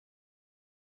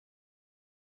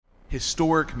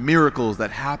historic miracles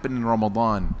that happened in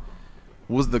Ramadan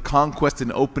was the conquest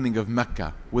and opening of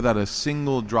Mecca without a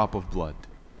single drop of blood.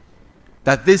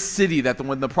 That this city, that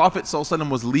when the Prophet ﷺ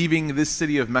was leaving this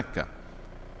city of Mecca,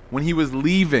 when he was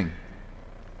leaving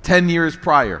 10 years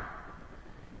prior,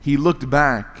 he looked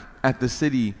back at the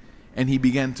city and he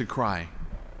began to cry.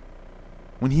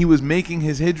 When he was making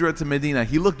his hijrah to Medina,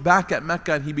 he looked back at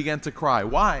Mecca and he began to cry.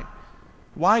 Why?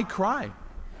 Why cry?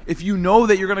 If you know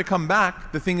that you're going to come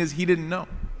back, the thing is he didn't know.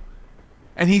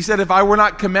 And he said, if I were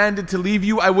not commanded to leave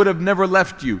you, I would have never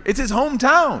left you. It's his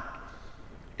hometown.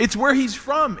 It's where he's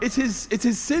from. It's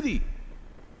his city.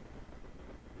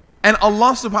 And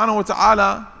Allah subhanahu wa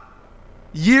ta'ala,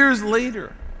 years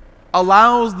later,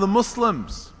 allows the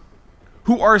Muslims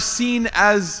who are seen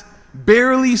as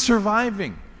barely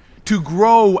surviving to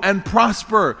grow and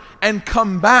prosper and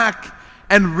come back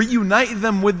and reunite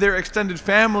them with their extended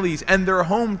families and their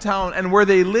hometown and where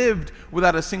they lived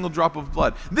without a single drop of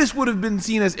blood. This would have been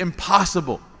seen as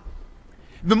impossible.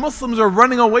 The Muslims are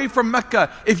running away from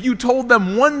Mecca. If you told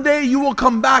them one day you will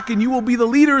come back and you will be the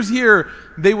leaders here,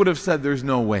 they would have said there's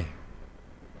no way.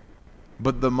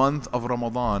 But the month of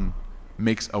Ramadan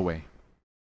makes a way.